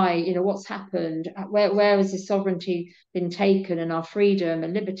it. Why? What's happened? Where has this sovereignty been taken, and our freedom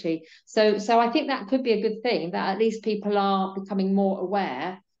and liberty? So I think that could be a good thing, that at least people are becoming more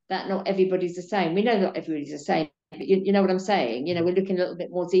aware that not everybody's the same. We know not everybody's the same, but you know what I'm saying. We're looking a little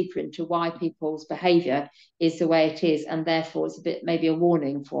bit more deeper into why people's behaviour is the way it is, and therefore it's a bit maybe a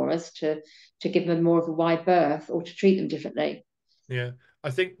warning for us to give them more of a wide berth or to treat them differently. yeah. I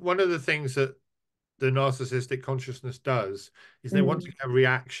think one of the things that the narcissistic consciousness does is they want to Mm, get a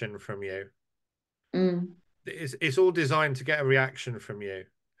reaction from you. mm, It's all designed to get a reaction from you.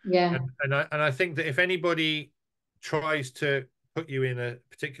 yeah. And I think that if anybody tries to put you in a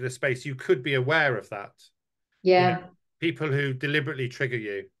particular space, you could be aware of that. You know, Yeah, people who deliberately trigger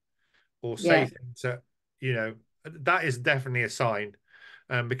you or say yeah, things that, you know, that is definitely a sign.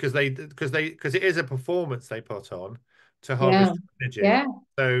 Because it is a performance they put on to yeah, harvest energy. yeah,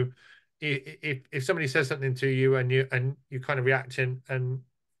 So if somebody says something to you and you kind of react in, and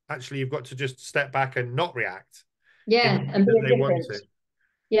actually you've got to just step back and not react in the yeah, way and be that a they want difference. to.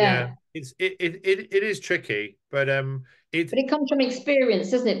 Yeah. Yeah, it is tricky, but But it comes from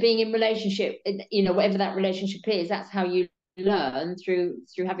experience, doesn't it? Being in relationship, you know, whatever that relationship is, that's how you learn through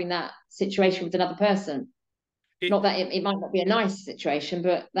having that situation with another person. it Not that it might not be a nice situation,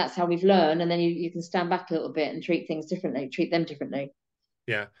 but that's how we've learned, and then you can stand back a little bit and treat things differently, treat them differently.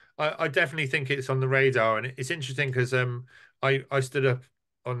 yeah, I definitely think it's on the radar, and it's interesting because I stood up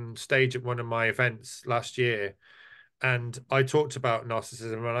on stage at one of my events last year, and I talked about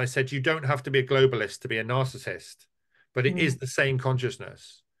narcissism, and I said you don't have to be a globalist to be a narcissist, but it is Mm. the same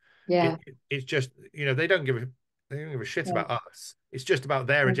consciousness. Yeah, It's just, they don't give a shit yeah, about us. It's just about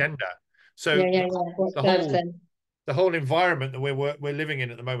their agenda. So yeah, yeah, yeah. What the serves whole them? the whole environment that we're living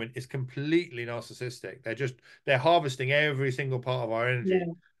in at the moment is completely narcissistic. They're harvesting every single part of our energy,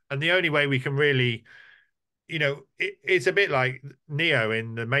 Yeah. and the only way we can really, it's a bit like Neo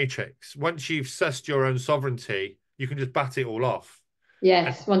in the Matrix. Once you've sussed your own sovereignty, you can just bat it all off. And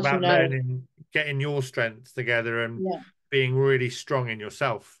Yes, it's once you about know. learning, getting your strengths together, and Yeah. being really strong in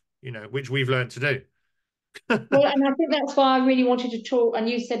yourself. Which we've learned to do. Well, and I think that's why I really wanted to talk. And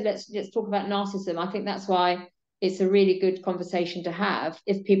you said let's talk about narcissism. I think that's why it's a really good conversation to have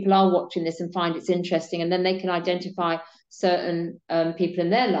if people are watching this and find it's interesting, and then they can identify certain people in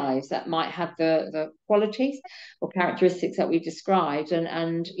their lives that might have the qualities or characteristics that we've described,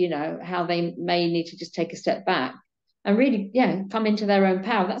 and you know how they may need to just take a step back and really, yeah, come into their own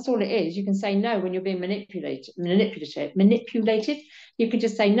power. That's all it is. You can say no when you're being manipulated. You could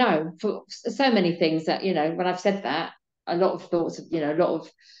just say no for so many things that, you know, when I've said that, a lot of thoughts, you know, a lot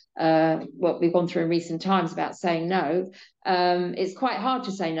of what we've gone through in recent times about saying no. It's quite hard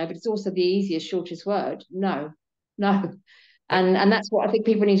to say no, but it's also the easiest, shortest word. No, no. Uh, And that's what I think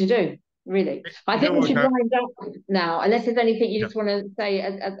people need to do, really. I You think know we what, should Karen? wind up now, unless there's anything you Yeah. just want to say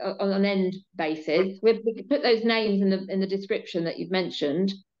on an end basis. We could put those names in the description that you've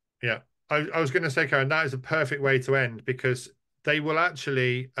mentioned. Yeah. I was going to say, Karen, that is a perfect way to end because they will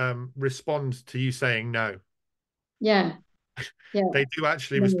actually respond to you saying no. Yeah, yeah, They do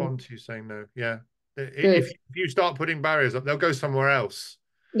actually no, respond to you saying no. Yeah. good. If you start putting barriers up, they'll go somewhere else.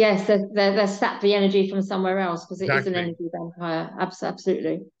 Yes, they're sap the energy from somewhere else because it is an Exactly. energy vampire.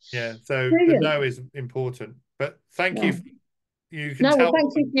 Absolutely. Yeah. So the Brilliant. no is important. But thank you. Yeah. You can No, well, tell.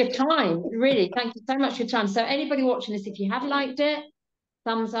 thank you for your time. Really, thank you so much for your time. So, anybody watching this, if you have liked it,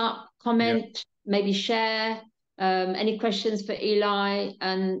 thumbs up, Yeah. comment, maybe share. Any questions for Eli?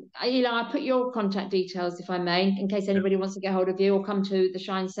 And Eli, I put your contact details, if I may, in case Yeah. anybody wants to get hold of you or come to the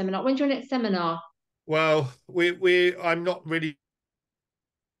Shine seminar. When's your next seminar? Well, I'm not really.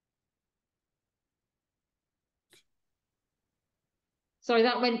 Sorry,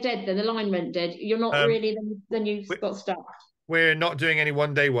 that went dead. Then the line went dead. You're not Um, really. Then you we, got stuck. we're not doing any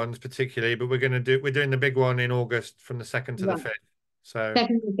one day ones particularly, but we're doing the big one in August from the 2nd to the Right. 5th. So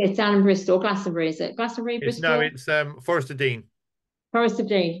Second is down in Bristol, Glastonbury, is it? Glastonbury, it's no, Bristol, it's Forest of Dean. Forest of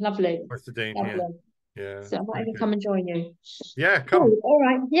Dean. Lovely. Forest of Dean, yeah. Lovely. Yeah. So I might even Okay. come and join you. Yeah, Cool. come. All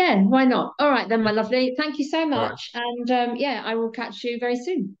right. Yeah, why not? All right then, my lovely. Thank you so All right. much. And yeah, I will catch you very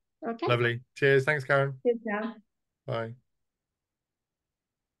soon. Okay. Lovely. Cheers. Thanks, Karen. Cheers now. Bye.